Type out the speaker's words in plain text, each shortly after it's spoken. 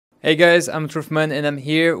Hey guys, I'm Truthman and I'm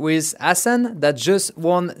here with Hazzan that just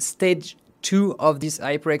won stage 2 of this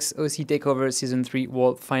HyperX H.O.T Takeover Season 3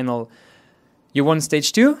 World Final. You won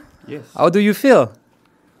stage 2? Yes. How do you feel?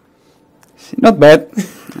 Not bad.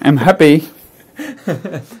 I'm happy.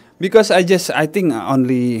 Because I think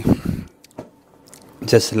only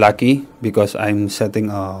just lucky because I'm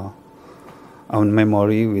setting on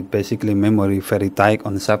memory with basically memory very tight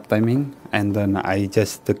on sub timing, and then I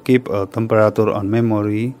just keep a temperature on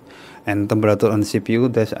memory and temperature on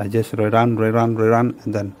CPU. That's I just rerun,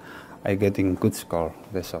 and then I getting good score.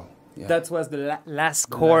 That's all. Yeah. That was the last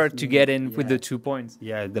score to get in with the 2 points.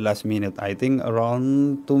 Yeah, the last minute. I think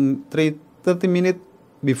around 30 minutes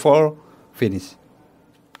before finish.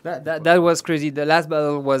 That was crazy. The last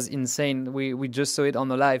battle was insane. We just saw it on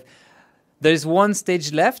the live. There's one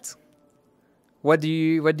stage left. What do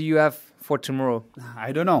you have for tomorrow?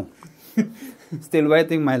 I don't know. Still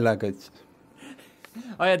waiting my luggage.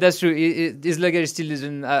 Oh yeah, that's true. His luggage still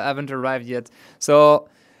haven't arrived yet. So,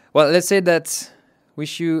 well, let's say that.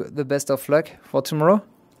 Wish you the best of luck for tomorrow.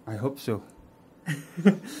 I hope so.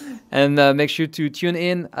 And make sure to tune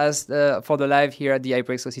in for the live here at the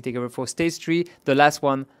HyperX H.O.T Takeover for stage 3, the last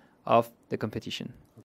one of the competition.